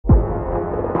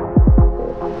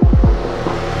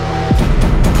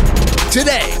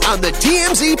Today on the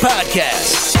TMZ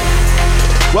Podcast.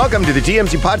 Welcome to the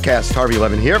TMZ Podcast. Harvey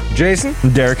Levin here. Jason.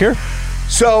 Derek here.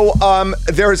 So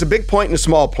there is a big point and a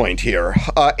small point here.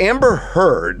 Amber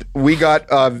Heard, we got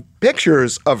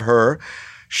pictures of her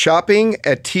shopping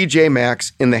at TJ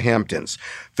Maxx in the Hamptons.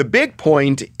 The big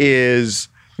point is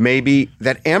maybe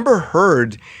that Amber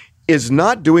Heard is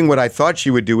not doing what I thought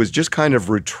she would do, is just kind of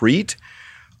retreat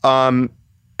and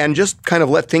just kind of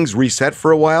let things reset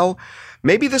for a while.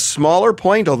 Maybe the smaller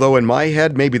point, although in my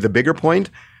head, maybe the bigger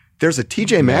point, there's a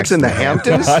TJ Maxx in the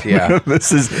Hamptons. Yeah,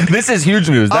 this is huge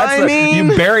news.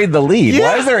 You buried the lead. Yeah.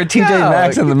 Why is there a TJ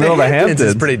Maxx in the middle of the Hamptons?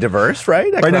 It's pretty diverse,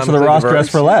 right? Right next to the Ross Dress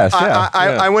for Less. Yeah.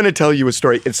 I want to tell you a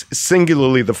story. It's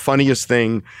singularly the funniest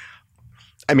thing.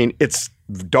 I mean, it's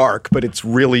dark, but it's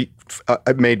really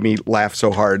it made me laugh so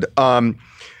hard.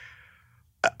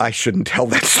 I shouldn't tell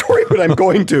that story, but I'm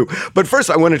going to. But first,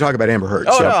 I want to talk about Amber Heard.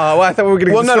 Oh, no, I thought we were going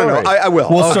to get the story. No, I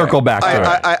will. We'll circle back to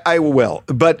it. I will.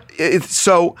 But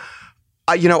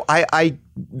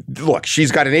look,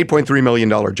 she's got an $8.3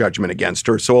 million judgment against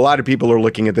her. So a lot of people are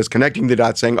looking at this, connecting the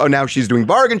dots, saying, oh, now she's doing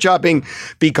bargain shopping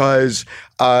because,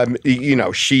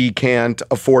 she can't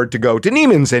afford to go to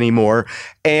Neiman's anymore.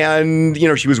 And,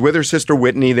 she was with her sister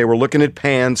Whitney. They were looking at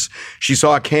pants. She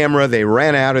saw a camera. They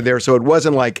ran out of there. So it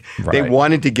wasn't like they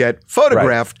wanted to get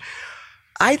photographed.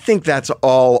 Right. I think that's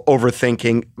all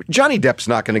overthinking. Johnny Depp's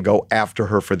not going to go after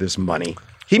her for this money.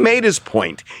 He made his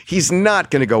point. He's not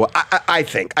going to go, I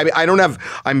think. I mean,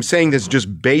 I'm saying this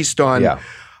just based on,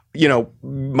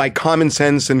 my common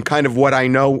sense and kind of what I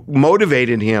know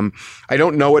motivated him. I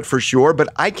don't know it for sure, but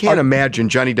I can't imagine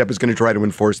Johnny Depp is going to try to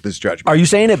enforce this judgment. Are you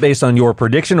saying it based on your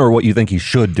prediction or what you think he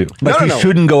should do? Like he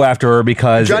shouldn't go after her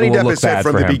because Johnny it will Depp look has said bad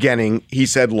from for the him. beginning, he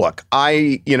said, look,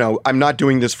 I'm not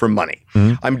doing this for money.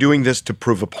 Mm-hmm. I'm doing this to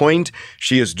prove a point.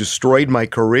 She has destroyed my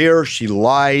career. She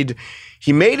lied.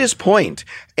 He made his point,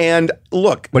 and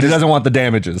look, but he doesn't want the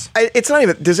damages. It's not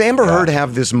even. Does Amber Heard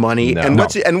have this money? No.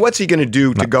 And what's he going to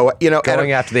do to go?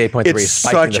 Going after the 8.3 it's is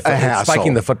such a hassle.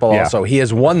 Spiking the football. Also, he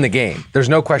has won the game. There's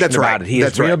no question about it. He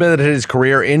has rehabilitated his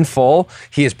career in full.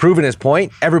 He has proven his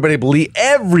point. Everybody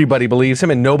believes him,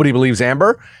 and nobody believes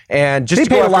Amber. And just he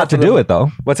paid a lot to do it,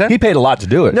 though. What's that? He paid a lot to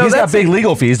do it. No, he's got big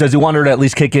legal fees. Does he want her to at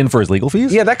least kick in for his legal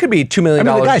fees? Yeah, that could be $2 million.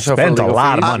 The guy spent a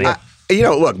lot of money.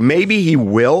 Look, maybe he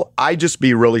will. I'd just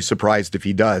be really surprised if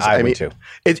he does. I would too.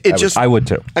 I would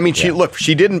too. I mean,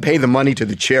 she didn't pay the money to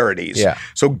the charities. Yeah.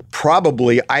 So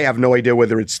probably, I have no idea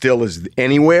whether it still is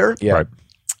anywhere. Yeah. Right.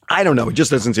 I don't know. It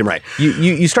just doesn't seem right.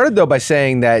 You started, though, by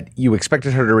saying that you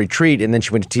expected her to retreat, and then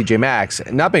she went to TJ Maxx.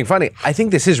 Not being funny, I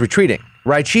think this is retreating,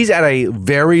 right? She's at a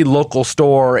very local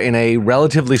store in a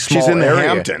relatively small area. She's in the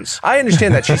Hamptons. I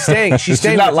understand that. She's staying. She's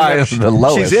not lying the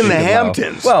lowest. She's in the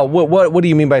Hamptons. Well, what do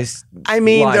you mean by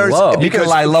there's low? You can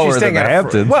lie lower than the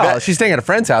Hamptons. She's staying at a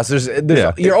friend's house.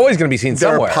 You're always going to be seen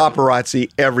somewhere. There are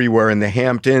paparazzi everywhere in the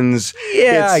Hamptons.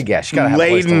 Yeah, it's I guess. You gotta have a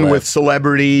place to laden live. with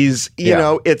celebrities.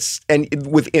 And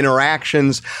with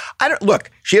interactions. Look,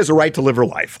 she has a right to live her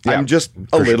life. Yeah, I'm just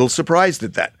a little surprised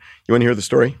at that. You want to hear the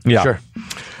story? Yeah. Sure.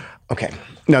 Okay.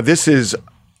 Now, this is,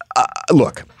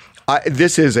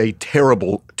 this is a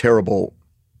terrible, terrible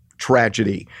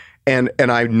tragedy. And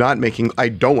I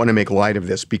don't want to make light of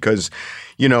this because,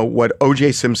 what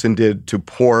O.J. Simpson did to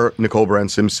poor Nicole Brown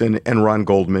Simpson and Ron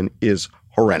Goldman is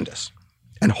horrendous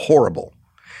and horrible.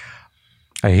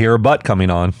 I hear a butt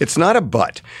coming on. It's not a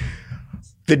but.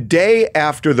 The day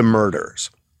after the murders,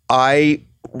 I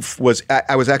was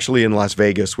actually in Las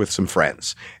Vegas with some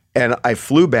friends, and I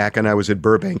flew back and I was at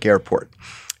Burbank Airport,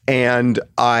 and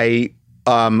as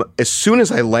soon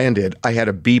as I landed, I had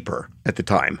a beeper at the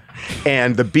time,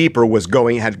 and the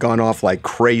beeper had gone off like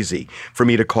crazy for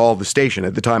me to call the station.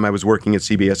 At the time, I was working at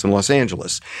CBS in Los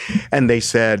Angeles, and they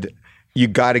said, you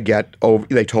got to get over.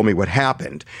 They told me what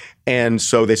happened. And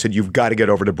so they said, you've got to get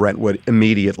over to Brentwood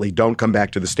immediately. Don't come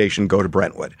back to the station. Go to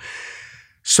Brentwood.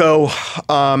 So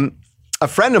a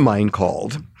friend of mine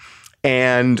called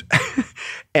and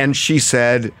she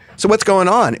said, so what's going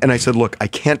on? And I said, look, I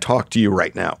can't talk to you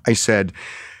right now. I said,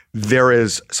 there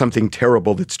is something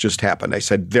terrible that's just happened. I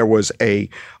said, there was a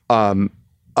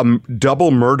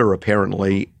double murder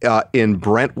apparently in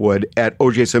Brentwood at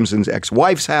O.J. Simpson's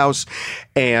ex-wife's house,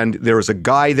 and there was a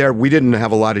guy there. We didn't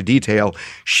have a lot of detail.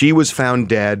 She was found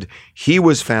dead. He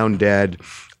was found dead.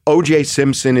 O.J.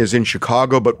 Simpson is in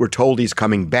Chicago, but we're told he's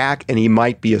coming back and he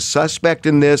might be a suspect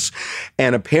in this.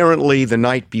 And apparently the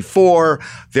night before,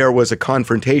 there was a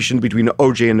confrontation between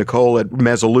O.J. and Nicole at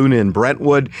Mezzaluna in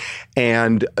Brentwood,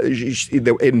 and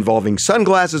involving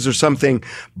sunglasses or something.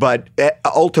 But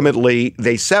ultimately,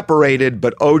 they separated,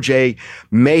 but O.J.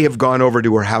 may have gone over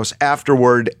to her house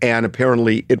afterward, and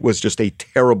apparently it was just a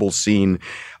terrible scene.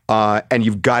 And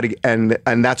you've got to, and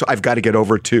that's I've got to get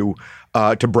over to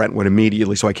Brentwood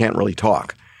immediately, so I can't really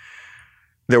talk.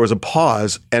 There was a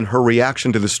pause, and her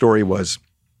reaction to the story was,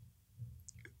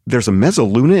 "There's a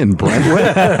Mezzaluna in Brentwood?"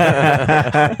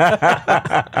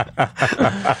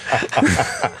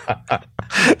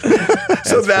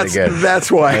 So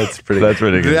that's why That's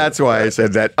pretty good. That's why I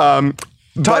said that.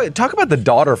 Talk about the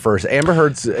daughter first. Amber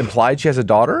Heard's implied she has a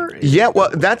daughter. Yeah,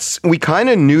 well, we kind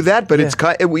of knew that, but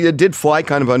it did fly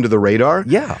kind of under the radar.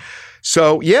 Yeah.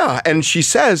 So, yeah, and she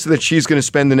says that she's going to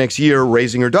spend the next year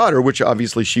raising her daughter, which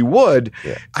obviously she would.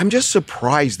 Yeah. I'm just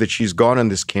surprised that she's gone on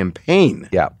this campaign.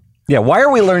 Yeah. Yeah, why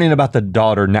are we learning about the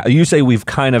daughter now? You say we've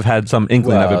kind of had some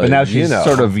inkling of it, but now she's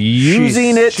sort of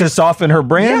using it to soften her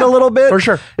brand a little bit? For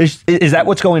sure. Is that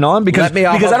what's going on? Because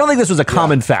I don't think this was a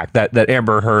common fact that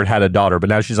Amber Heard had a daughter, but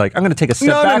now she's like, I'm going to take a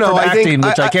step back from acting,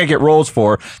 which I can't get roles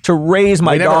for, to raise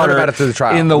my daughter about it through the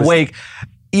trial. in the wake.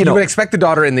 You would expect the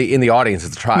daughter in the audience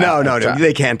at the trial. No,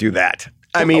 they can't do that.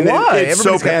 I mean, why? It's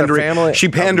so pandering. She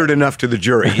pandered enough to the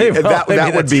jury. That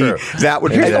would be.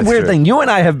 Here's the weird thing. You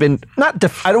and I have been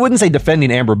I wouldn't say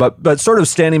defending Amber, but sort of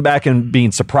standing back and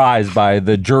being surprised by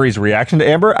the jury's reaction to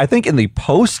Amber. I think in the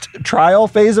post-trial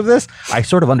phase of this, I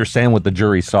sort of understand what the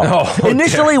jury saw.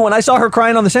 Initially, when I saw her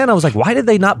crying on the stand, I was like, why did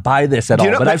they not buy this at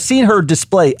all? But I've seen her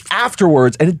display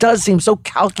afterwards, and it does seem so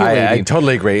calculating. I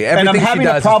totally agree. And I'm having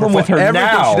a problem with her now.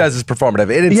 Everything she does is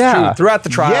performative. And it's true. Throughout the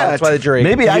trial, that's why the jury.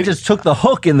 Maybe I just took the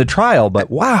hook in the trial,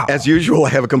 but wow. As usual, I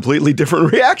have a completely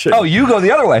different reaction. Oh, you go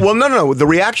the other way. Well, no. The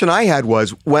reaction I had was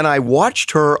when I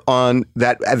watched her on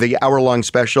the hour-long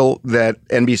special that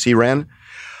NBC ran,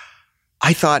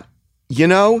 I thought,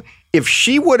 if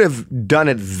she would have done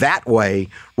it that way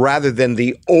rather than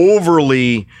the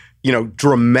overly,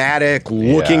 dramatic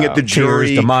looking at the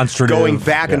jury, demonstrative, going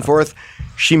back and forth,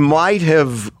 she might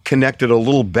have connected a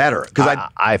little better. Because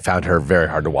I found her very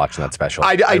hard to watch in that special.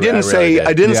 I didn't say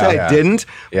I didn't,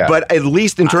 but at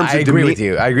least in terms of I agree with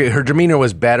you. I agree. Her demeanor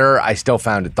was better. I still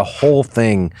found the whole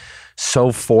thing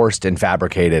so forced and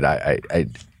fabricated. I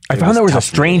found there was a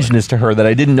strangeness to her that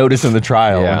I didn't notice in the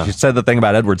trial. When she said the thing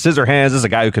about Edward Scissorhands, this is a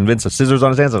guy who convinced of scissors on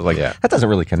his hands. I was like, that doesn't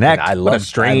really connect. I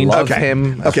love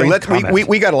him. Okay,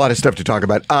 we got a lot of stuff to talk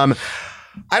about.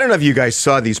 I don't know if you guys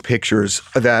saw these pictures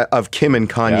of Kim and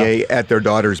Kanye at their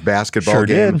daughter's basketball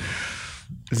game. Did.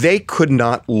 They could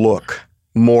not look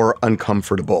more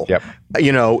uncomfortable. Yep. They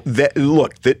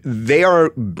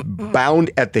are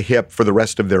bound at the hip for the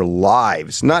rest of their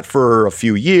lives, not for a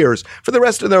few years, for the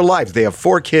rest of their lives. They have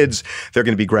 4 kids. There are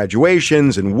going to be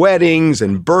graduations and weddings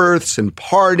and births and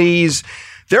parties.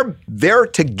 They're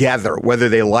together, whether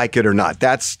they like it or not.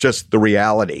 That's just the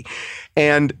reality.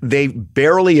 And they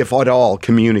barely, if at all,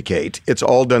 communicate. It's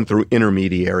all done through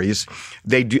intermediaries.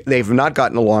 They've not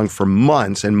gotten along for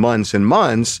months and months and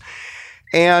months.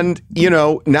 And,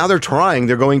 now they're trying.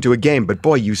 They're going to a game. But,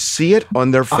 boy, you see it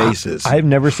on their faces. I've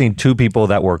never seen 2 people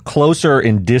that were closer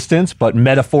in distance, but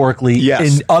metaphorically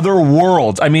in other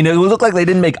worlds. I mean, it looked like they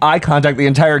didn't make eye contact the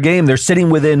entire game. They're sitting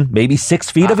within maybe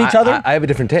 6 feet of each other. I have a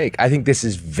different take. I think this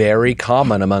is very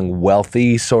common among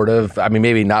wealthy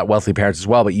maybe not wealthy parents as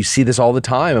well, but you see this all the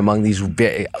time among these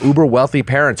uber wealthy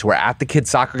parents who are at the kids'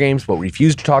 soccer games but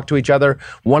refuse to talk to each other.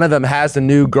 One of them has the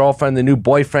new girlfriend, the new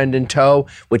boyfriend in tow,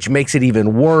 which makes it even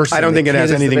worse. I don't think it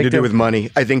has anything to do with money.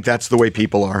 I think that's the way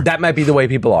people are. That might be the way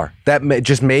people are.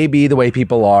 Just may be the way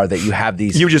people are, that you have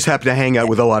these. You just happen to hang out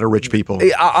with a lot of rich people.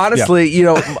 Honestly,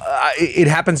 it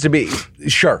happens to be,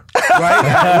 sure. Right? What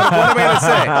am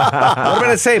I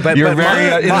going to say? But you're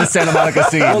very in the Santa Monica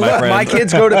scene, my friend. My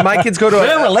kids go to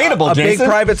relatable, a big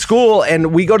private school,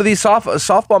 and we go to these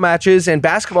softball matches and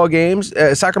basketball games,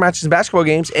 soccer matches and basketball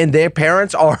games, and their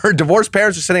parents divorced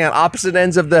parents are sitting on opposite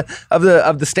ends of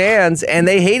the stands, and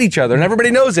they hate each other, and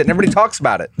everybody knows it, and everybody talks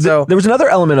about it. So there was another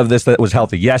element of this that was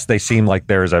healthy. Yes, they seem like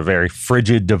there's a very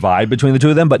frigid divide between the two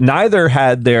of them, but neither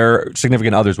had their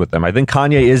significant others with them. I think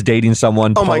Kanye is dating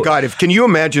someone. Oh my God! Can you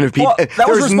imagine if Pete? Well, that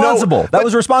was responsible. That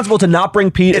was responsible to not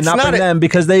bring Pete and not bring them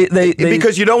because they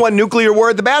because you don't want nuclear war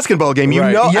at the basketball game. You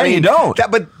know, you don't.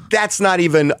 that's not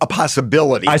even a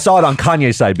possibility. I saw it on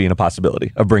Kanye's side being a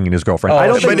possibility of bringing his girlfriend. I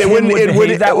don't think Kim would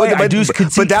behave that way. I do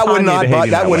could see but that would not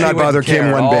bother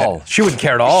Kim one bit. She wouldn't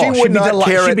care at all. She would not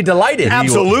care. She'd be delighted.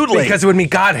 Absolutely. Because it would mean,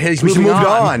 God, he's moved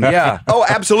on. Yeah. Oh,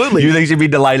 absolutely. You think she'd be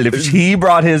delighted if he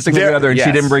brought his significant other and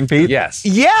she didn't bring Pete? Yes.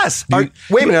 Yes. Wait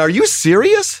a minute. Are you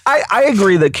serious? I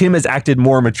agree that Kim has acted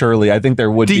more maturely. I think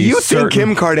there would be. Do you think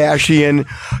Kim Kardashian,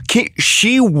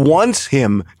 she wants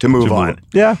him to move on?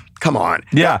 Yeah. Come on.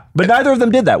 Yeah. But neither of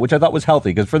them did that, which I thought was healthy,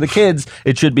 because for the kids,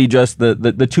 it should be just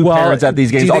the two parents at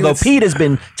these games. Although Pete has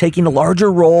been taking a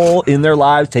larger role in their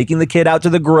lives, taking the kid out to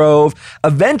the Grove.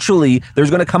 Eventually, there's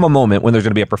going to come a moment when there's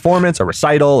going to be a performance, a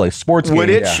recital, a sports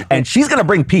game. And she's going to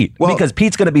bring Pete, because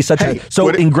Pete's going to be so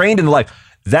ingrained in life.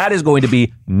 That is going to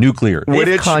be nuclear. Would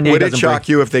it shock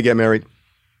you if they get married?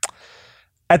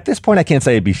 At this point, I can't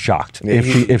say I'd be shocked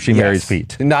if she marries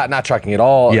Pete. Not shocking at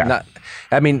all. Yeah.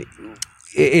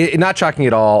 Not shocking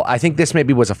at all. I think this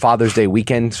maybe was a Father's Day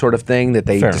weekend sort of thing that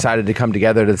they decided to come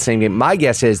together to the same game. My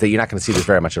guess is that you're not going to see this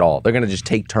very much at all. They're going to just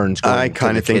take turns going. I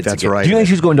kind of think that's right. Do you think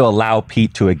she's going to allow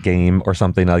Pete to a game or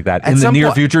something like that in the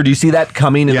near future? Do you see that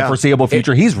coming in the foreseeable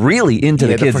future? He's really into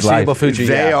the kids' life. Future,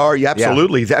 they are,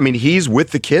 absolutely. Yeah. I mean, he's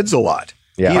with the kids a lot.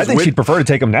 Yeah, I think she'd prefer to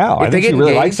take him now. I think she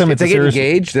really likes him. If they get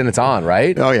engaged, then it's on,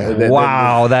 right? Oh yeah!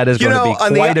 Wow, that is going to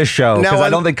be quite a show. Because I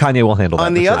don't think Kanye will handle that.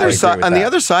 On the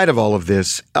other side of all of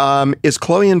this is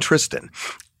Khloe and Tristan.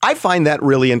 I find that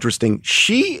really interesting.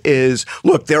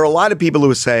 Look, there are a lot of people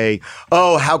who say,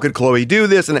 "Oh, how could Khloe do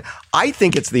this?" And I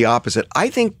think it's the opposite. I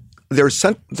think there's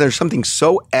something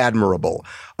so admirable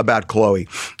about Khloe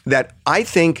that I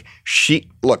think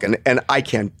and I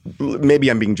can't, maybe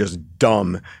I'm being just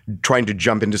dumb trying to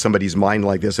jump into somebody's mind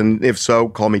like this, and if so,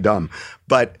 call me dumb.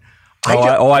 But I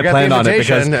planned on it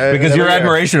because your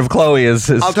admiration of Khloe is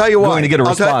I'll tell you why. Going to get a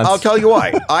response. I'll tell you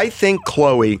why. I think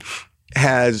Khloe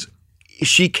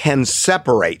she can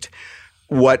separate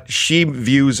what she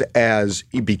views as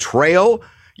betrayal,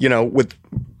 with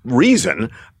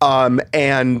reason,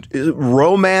 and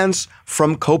romance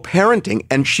from co-parenting.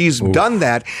 And she's done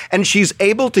that. And she's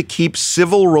able to keep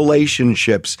civil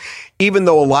relationships, even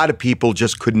though a lot of people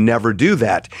just could never do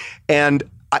that. And,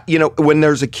 when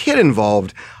there's a kid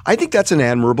involved, I think that's an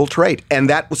admirable trait. And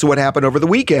that was what happened over the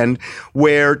weekend,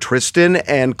 where Tristan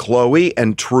and Khloe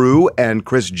and True and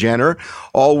Kris Jenner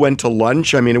all went to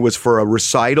lunch. I mean, it was for a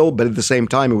recital, but at the same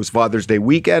time, it was Father's Day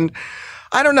weekend.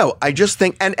 I don't know. I just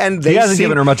think, and they hasn't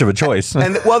given her much of a choice.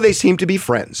 And they seem to be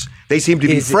friends. They seem to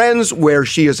be friends where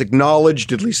she has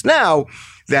acknowledged, at least now,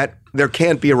 that there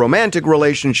can't be a romantic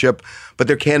relationship, but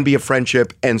there can be a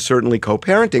friendship and certainly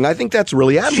co-parenting. I think that's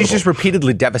really admirable. She's just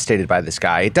repeatedly devastated by this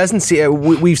guy. It doesn't see.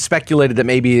 We've speculated that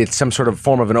maybe it's some sort of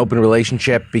form of an open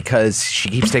relationship because she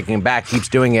keeps taking him back, keeps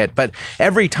doing it. But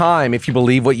every time, if you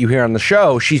believe what you hear on the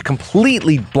show, she's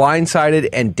completely blindsided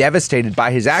and devastated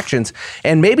by his actions.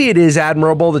 And maybe it is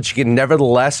admirable that she can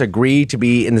nevertheless agree to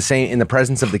be in the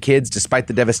presence of the kids despite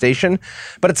the devastation.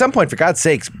 But at some point, for God's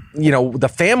sakes,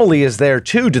 the family is there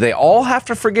too. Do they all have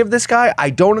to forgive this guy?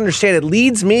 I don't understand. It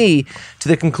leads me to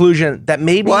the conclusion that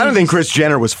maybe... Well, I don't think Kris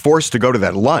Jenner was forced to go to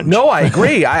that lunch. No, I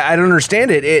agree. I don't understand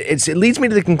it. It leads me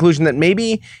to the conclusion that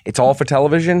maybe it's all for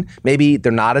television. Maybe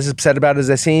they're not as upset about it as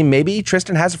they seem. Maybe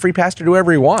Tristan has a free pass to do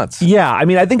whatever he wants. Yeah, I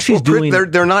mean, I think she's doing...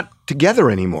 They're not together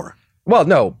anymore. Well,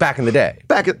 no, back in the day.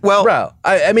 Bro,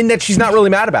 I mean, that she's not really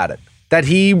mad about it.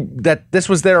 That this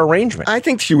was their arrangement. I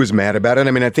think she was mad about it.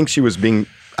 I mean, I think she was being...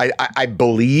 I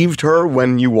believed her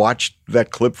when you watched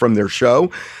that clip from their show.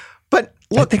 But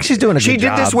look, I think she's doing a good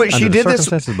job.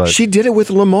 She did it with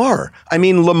Lamar. I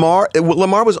mean, Lamar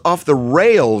was off the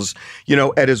rails,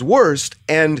 at his worst,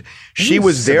 and she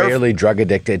was there. Severely drug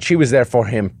addicted. She was there for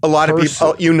him. A lot of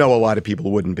people, a lot of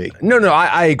people wouldn't be. No,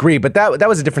 I agree, but that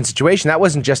was a different situation. That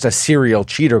wasn't just a serial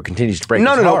cheater who continues to break his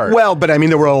heart. No. Well, but I mean,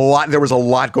 there was a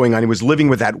lot going on. He was living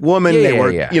with that woman. They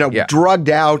were, drugged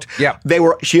out. Yeah.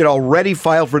 She had already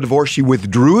filed for divorce. She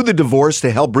withdrew the divorce to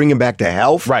help bring him back to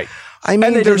health. Right. I mean,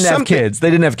 and they didn't have kids. They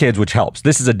didn't have kids, which helps.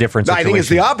 This is a different situation. I think it's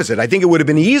the opposite. I think it would have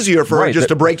been easier for her just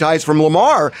to break ties from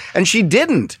Lamar, and she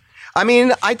didn't. I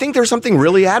mean, I think there's something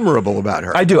really admirable about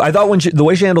her. I do. I thought the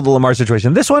way she handled the Lamar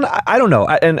situation, this one, I don't know.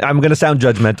 And I'm going to sound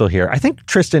judgmental here. I think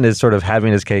Tristan is sort of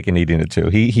having his cake and eating it too.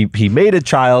 He made a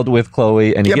child with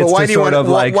Khloe, and he gets to sort of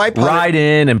ride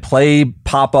in and play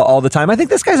papa all the time. I think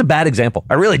this guy's a bad example.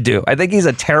 I really do. I think he's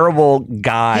a terrible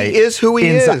guy. He is who he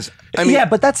is. I mean, yeah,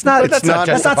 but that's not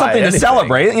something to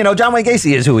celebrate. You know, John Wayne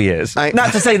Gacy is who he is.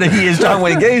 Not to say that he is John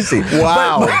Wayne Gacy.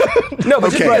 Wow.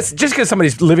 But just because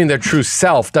somebody's living their true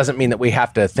self doesn't mean that we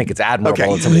have to think it's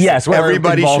admirable. Okay. Yes,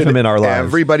 everybody should him in our lives.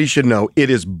 Everybody should know it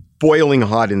is boiling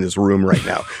hot in this room right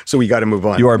now. So we got to move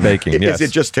on. You are baking. Yes. Is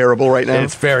it just terrible right now?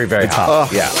 It's very, very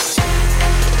hot. Yeah.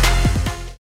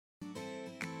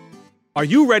 Are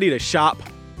you ready to shop?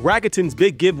 Rakuten's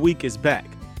Big Give Week is back.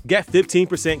 Get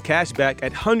 15% cash back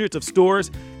at hundreds of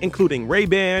stores, including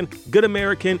Ray-Ban, Good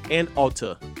American, and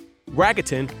Ulta.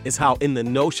 Rakuten is how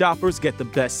in-the-know shoppers get the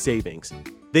best savings.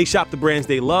 They shop the brands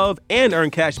they love and earn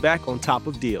cash back on top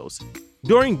of deals.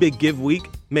 During Big Give Week,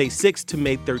 May 6th to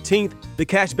May 13th, the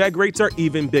cashback rates are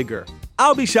even bigger.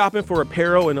 I'll be shopping for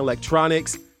apparel and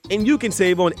electronics, and you can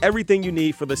save on everything you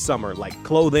need for the summer, like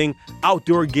clothing,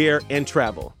 outdoor gear, and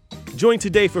travel. Join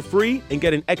today for free and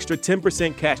get an extra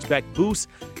 10% cashback boost.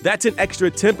 That's an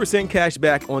extra 10%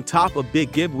 cashback on top of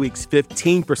Big Give Week's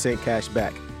 15%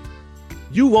 cashback.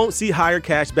 You won't see higher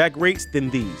cashback rates than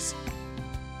these.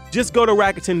 Just go to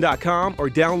Rakuten.com or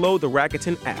download the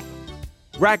Rakuten app.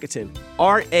 Rakuten,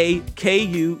 Rakuten.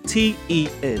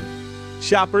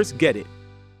 Shoppers get it.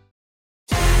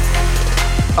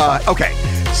 Okay,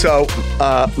 so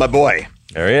my boy.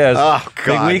 There he is. Oh,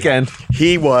 God. Big weekend.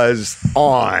 He was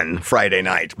on Friday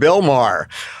night. Bill Maher.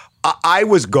 I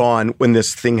was gone when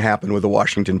this thing happened with the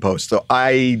Washington Post, so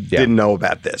I didn't know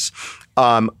about this.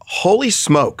 Holy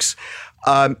smokes.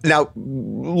 Now,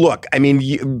 look, I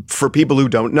mean, for people who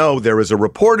don't know, there is a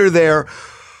reporter there,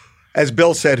 as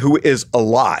Bill said, who is a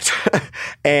lot.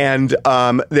 And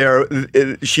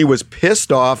she was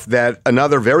pissed off that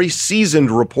another very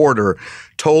seasoned reporter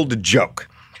told a joke.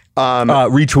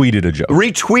 Retweeted a joke.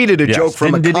 Retweeted a joke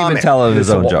from a didn't comment. even tell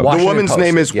his own joke. The woman's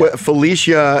name is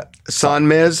Felicia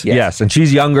Sanmez. Yes, and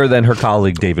she's younger than her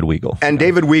colleague David Weigel. And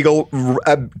David Weigel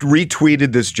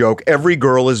retweeted this joke. Every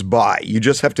girl is bi. You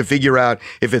just have to figure out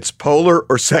if it's polar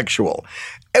or sexual.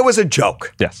 It was a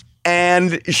joke. Yes.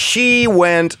 And she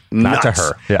went nuts. Not to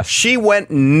her. Yes. She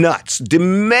went nuts,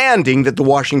 demanding that the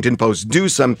Washington Post do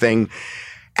something.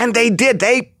 And they did.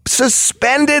 They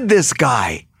suspended this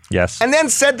guy. Yes. And then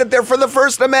said that they're for the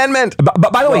First Amendment.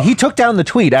 But by the way, he took down the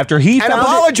tweet after he and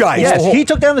apologized. Yes, he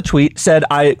took down the tweet, said,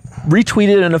 I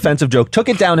retweeted an offensive joke, took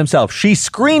it down himself. She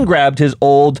screen grabbed his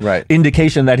old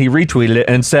indication that he retweeted it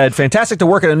and said, fantastic to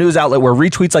work at a news outlet where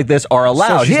retweets like this are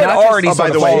allowed. So he had already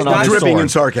by the way, dripping in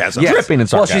sarcasm. Yes. Dripping in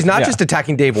sarcasm. Well, she's not just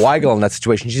attacking Dave Weigel in that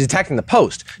situation. She's attacking the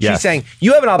Post. Yes. She's saying,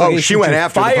 you have an obligation to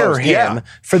fire him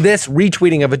for this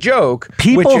retweeting of a joke.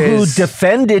 People who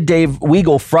defended Dave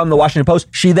Weigel from the Washington Post,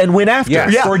 she then went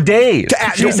after for days.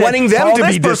 Wanting them to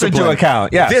be disciplined. To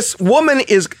account. Yes. This woman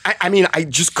is, I mean, I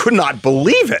just could not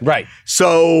believe it. Right.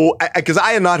 So, because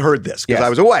I had not heard this, because I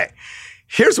was away.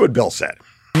 Here's what Bill said.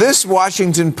 This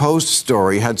Washington Post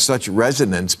story had such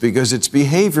resonance because it's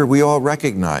behavior we all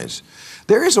recognize.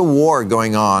 There is a war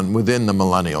going on within the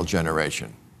millennial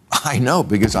generation. I know,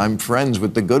 because I'm friends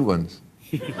with the good ones.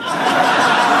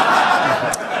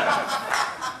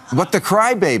 But the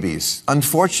crybabies,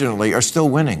 unfortunately, are still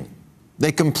winning.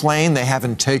 They complain they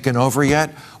haven't taken over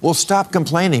yet. Well, stop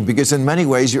complaining, because in many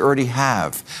ways you already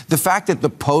have. The fact that the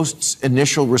Post's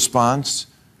initial response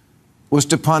was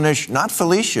to punish not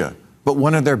Felicia, but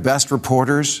one of their best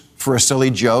reporters for a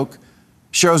silly joke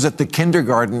shows that the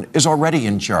kindergarten is already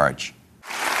in charge.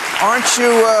 Aren't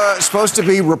you supposed to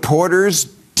be reporters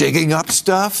digging up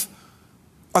stuff?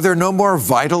 Are there no more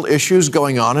vital issues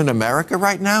going on in America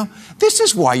right now? This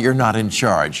is why you're not in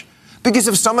charge. Because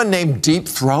if someone named Deep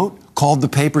Throat called the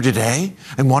paper today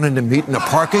and wanted to meet in a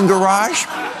parking garage,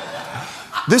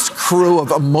 this crew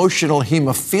of emotional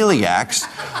hemophiliacs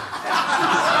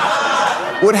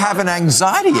would have an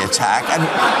anxiety attack and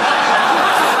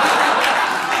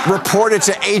report it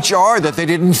to HR that they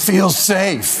didn't feel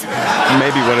safe.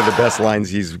 Maybe one of the best lines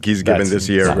he's given this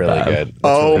year. Really good.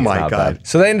 Oh my God!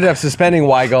 So they ended up suspending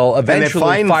Weigel.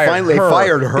 Eventually, finally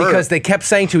fired her because they kept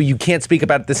saying to her, "You can't speak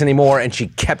about this anymore," and she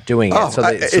kept doing it. So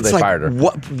they fired her.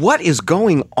 What is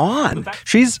going on?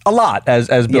 She's a lot, as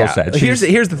Bill said. Here's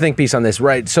the think piece on this,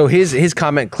 right? So his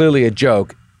comment, clearly a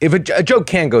joke. If a joke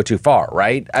can go too far,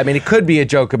 right? I mean, it could be a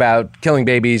joke about killing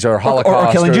babies or Holocaust.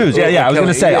 Or killing Jews. I was going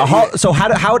to say. So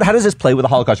how does this play with the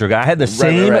Holocaust joke? I had the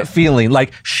same feeling.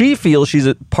 Like, she feels she's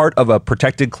a part of a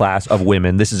protected class of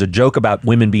women. This is a joke about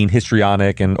women being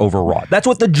histrionic and overwrought. That's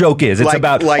what the joke is. It's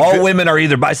about all women are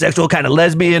either bisexual, kind of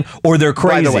lesbian, or they're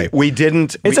crazy. By the way, we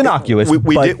didn't. It's innocuous.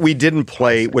 We didn't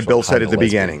play what Bill said at the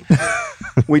beginning.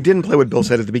 We didn't play what Bill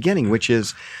said at the beginning, which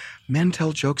is, men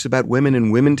tell jokes about women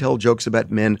and women tell jokes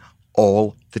about men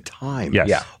all the time. Yes.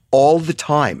 Yeah. All the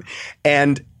time.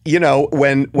 And, you know,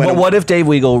 when But what if Dave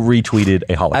Weigel retweeted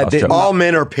a Holocaust joke? all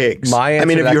men are pigs. My answer I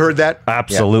mean, to have you that- heard that?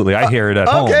 Absolutely. I hear it at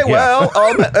home. Okay, Yeah.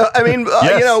 well, I mean,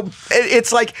 Yes. you know,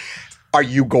 it's like, are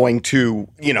you going to,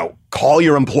 you know, call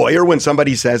your employer when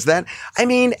somebody says that? I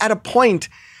mean, at a point,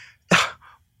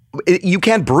 you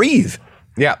can't breathe.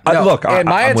 Yeah. Look, and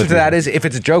my I'm answer with to that you. is if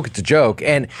it's a joke, it's a joke.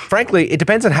 And frankly, it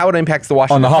depends on how it impacts the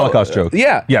Washington On the Post. Holocaust joke.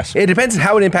 Yeah. Yes. It depends on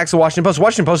how it impacts the Washington Post.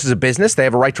 Washington Post is a business. They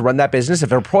have a right to run that business.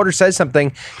 If a reporter says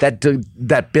something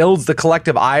that builds the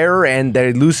collective ire and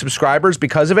they lose subscribers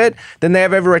because of it, then they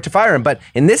have every right to fire him. But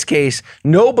in this case,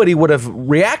 nobody would have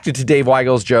reacted to Dave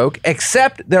Weigel's joke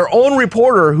except their own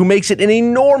reporter who makes it an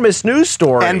enormous news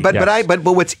story. And but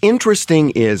what's interesting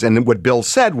is, and what Bill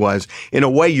said was, in a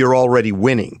way, you're already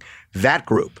winning that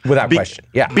group Without question.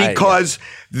 Yeah. Because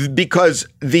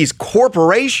these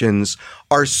corporations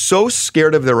are so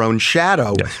scared of their own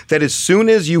shadow that as soon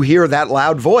as you hear that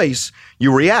loud voice,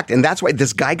 you react. And that's why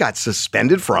this guy got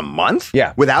suspended for a month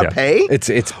without pay. It's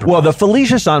Well, the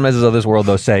Felicia Sonmez's of this world,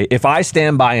 though, say, if I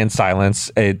stand by in silence,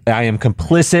 I am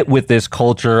complicit with this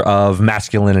culture of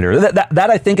masculinity. That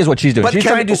I think is what she's doing. But She's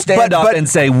can- trying to stand up but- and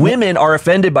say women are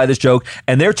offended by this joke,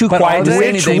 and they're too quiet to say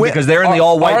anything because they're in the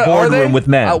all-white boardroom with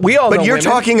men. We all know But you're women.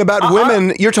 talking about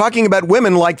women. You're talking about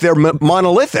women like they're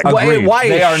monolithic. Agreed. Why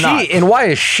They are is not. she? And why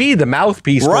is she the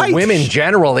mouthpiece Right. for women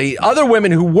generally? Other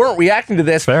women who weren't reacting to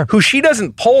this, Fair. who she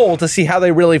doesn't poll to see how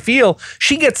they really feel.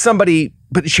 She gets somebody,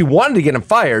 but she wanted to get him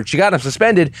fired. She got him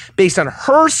suspended based on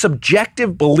her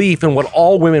subjective belief in what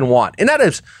all women want, and that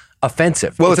is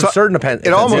offensive. Well, it's absurd and offensive.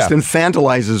 It almost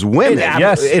infantilizes women.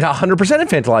 It 100%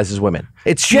 infantilizes women.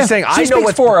 It's she's saying, she I know speaks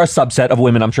what for a subset of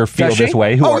women, I'm sure, feel Does she? this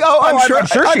way. I'm sure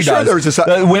she does.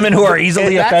 there's women who are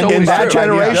easily That's offended always by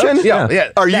true. that generation. Yeah.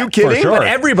 Are you kidding? sure. But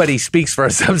everybody speaks for a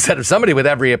subset of somebody with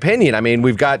every opinion. I mean,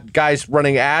 we've got guys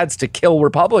running ads to kill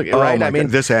Republicans, right? My I mean,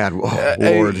 God, this ad. Oh,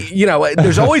 Lord. you know,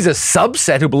 there's always a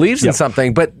subset who believes in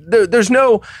something, but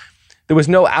there was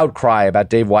no outcry about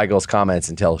Dave Weigel's comments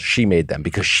until she made them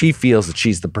because she feels that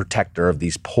she's the protector of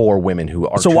these poor women who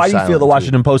are. So why do you feel the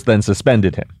Washington Post then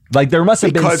suspended him? Like there must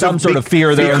have been some sort of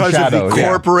fear of their own shadow. Because of the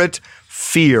corporate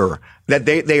fear that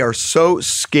they are so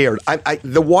scared.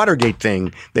 The Watergate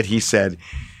thing that he said,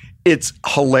 it's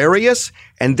hilarious.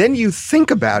 And then you think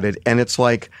about it and it's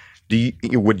like,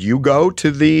 would you go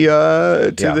to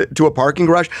to a parking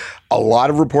garage? A lot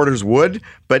of reporters would,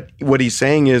 but what he's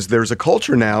saying is there's a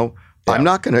culture now. Yeah. I'm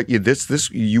not going to this.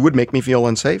 You would make me feel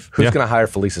unsafe. Who's going to hire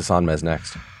Felicia Sonmez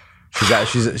next?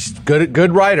 She's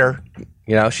good writer.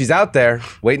 You know, she's out there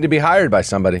waiting to be hired by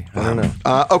somebody. I don't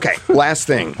know. Okay, last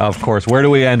thing. Of course. Where do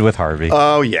we end with Harvey?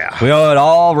 Oh yeah. We know it.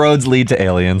 All roads lead to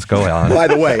aliens. Go on. By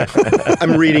the way,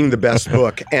 I'm reading the best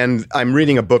book, and I'm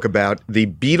reading a book about the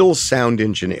Beatles sound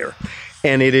engineer,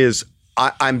 and it is.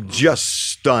 I'm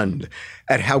just stunned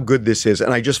at how good this is.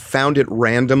 And I just found it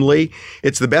randomly.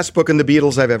 It's the best book in the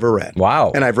Beatles I've ever read.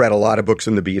 Wow. And I've read a lot of books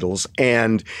in the Beatles.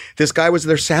 And this guy was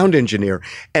their sound engineer.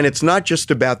 And it's not just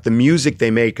about the music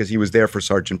they made, because he was there for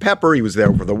Sgt. Pepper. He was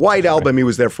there for the White Album. He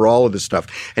was there for all of this stuff.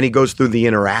 And he goes through the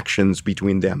interactions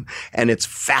between them. And it's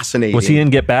fascinating. Was he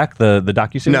in Get Back, the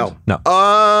docuseries? No.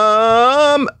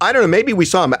 I don't know. Maybe we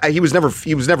saw him. He was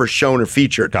never shown or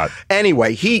featured. Got it.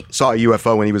 Anyway, he saw a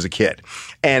UFO when he was a kid.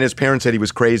 And his parents said he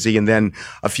was crazy. And then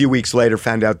a few weeks later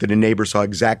found out that a neighbor saw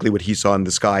exactly what he saw in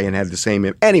the sky and had the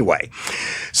same. Anyway,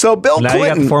 so Bill Now Clinton.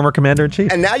 you got the former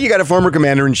commander-in-chief. And now you got a former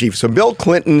commander-in-chief. So Bill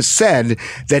Clinton said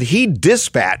that he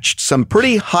dispatched some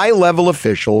pretty high-level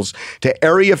officials to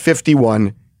Area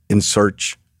 51 in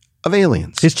search of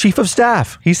aliens. His chief of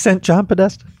staff. He sent John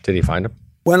Podesta. Did he find him?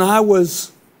 When I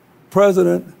was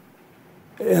president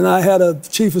and I had a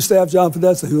chief of staff, John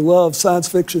Podesta, who loved science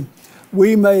fiction,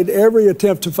 we made every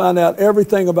attempt to find out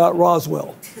everything about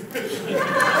Roswell.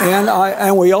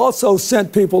 And we also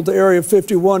sent people to Area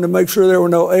 51 to make sure there were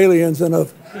no aliens in a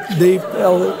deep,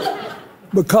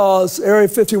 because Area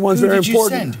 51 is very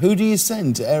important. Who do you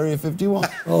send to Area 51?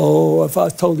 Oh, if I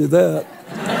told you that.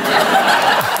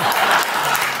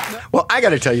 Well, I got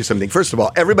to tell you something. First of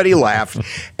all, everybody laughed,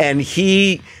 and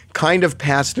he kind of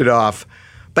passed it off,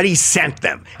 but he sent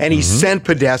them, and he sent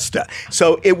Podesta.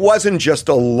 So it wasn't just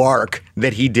a lark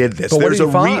that he did this. But what did he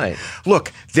find?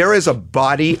 Look, there is a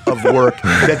body of work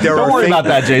that there are. Don't worry about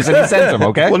that, Jason. He sent them,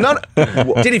 okay?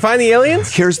 Well, Did he find the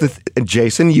aliens? Here's the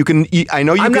Jason. I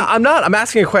know you can. I'm not. I'm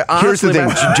asking a question. Here's the thing,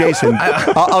 Jason.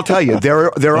 I'll tell you.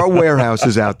 There are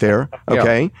warehouses out there.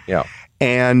 Okay. Yeah.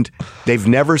 And they've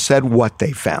never said what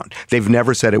they found. They've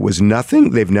never said it was nothing.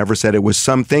 They've never said it was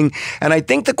something. And I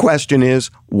think the question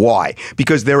is why?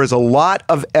 Because there is a lot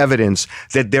of evidence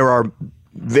that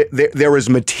there is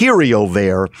material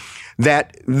there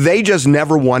that they just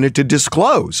never wanted to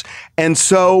disclose. And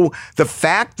so the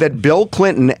fact that Bill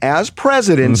Clinton, as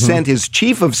president, sent his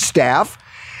chief of staff,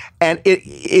 and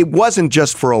it wasn't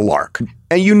just for a lark.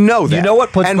 And you know that. You know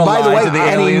what puts and the by the lie way, to the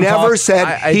and he alien never talk? said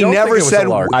I he don't never think it was said a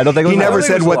lark. I don't think it was he a never lark.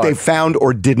 said what they found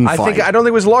or didn't find. I don't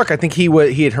think it was lark. I think he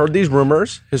had heard these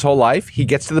rumors his whole life. He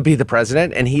gets to be the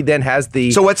president, and he then has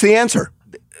the. So what's the answer?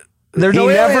 There's He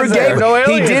never gave it. No He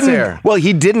aliens didn't. there. Well,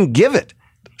 he didn't give it.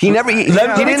 He never. He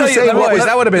didn't say what was.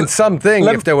 That would have been something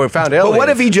if they were found aliens. But what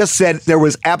if he just said there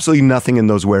was absolutely nothing in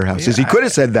those warehouses? He could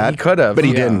have said that. He could have, but he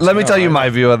yeah. didn't. Let me tell you my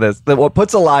view of this. That what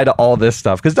puts a lie to all this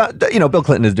stuff, because Bill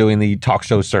Clinton is doing the talk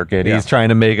show circuit. He's trying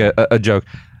to make a joke.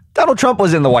 Donald Trump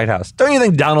was in the White House. Don't you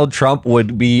think Donald Trump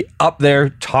would be up there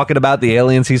talking about the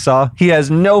aliens he saw? He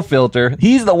has no filter.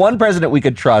 He's the one president we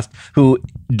could trust who,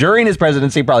 during his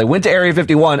presidency, probably went to Area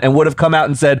 51 and would have come out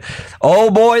and said, "Oh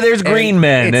boy, there's green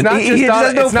men." It's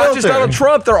not just Donald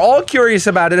Trump. They're all curious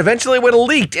about it. Eventually, it would have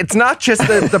leaked. It's not just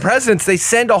the presidents. They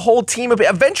send a whole team of.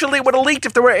 Eventually, it would have leaked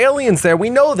if there were aliens there. We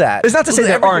know that. It's not to say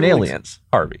there aren't aliens,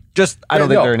 Harvey. Just I don't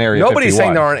think they're in Area 51. Nobody's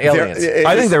saying there aren't aliens.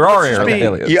 I think there are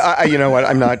aliens. Yeah, you know what?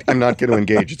 I'm not going to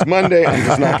engage. It's Monday. I'm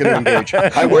just not going to engage.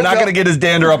 We're not going to get his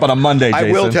dander up on a Monday, Jason.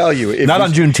 I will tell you. Not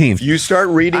on Juneteenth. You start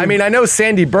reading. I mean, I know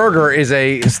Sandy Berger is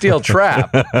a steel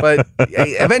trap, but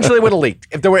eventually it would have leaked.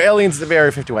 If there were aliens at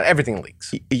Area 51, everything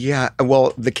leaks. Yeah,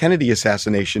 well, the Kennedy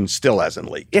assassination still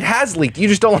hasn't leaked. It has leaked. You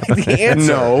just don't like the answer.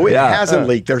 No, it hasn't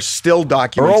leaked. There's still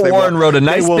documents. Earl Warren wrote a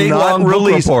nice big long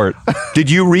book report. Did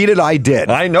you read it? I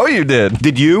did. I know you did.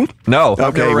 Did you? No.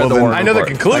 Okay, well then I know the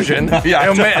conclusion.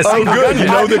 Yeah. Oh, good. You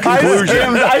know the conclusion.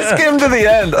 I skimmed to the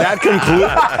end.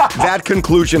 That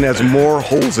conclusion has more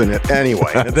holes in it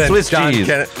anyway. Swiss cheese.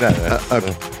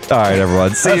 All right,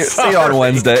 everyone. See you on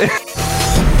Wednesday.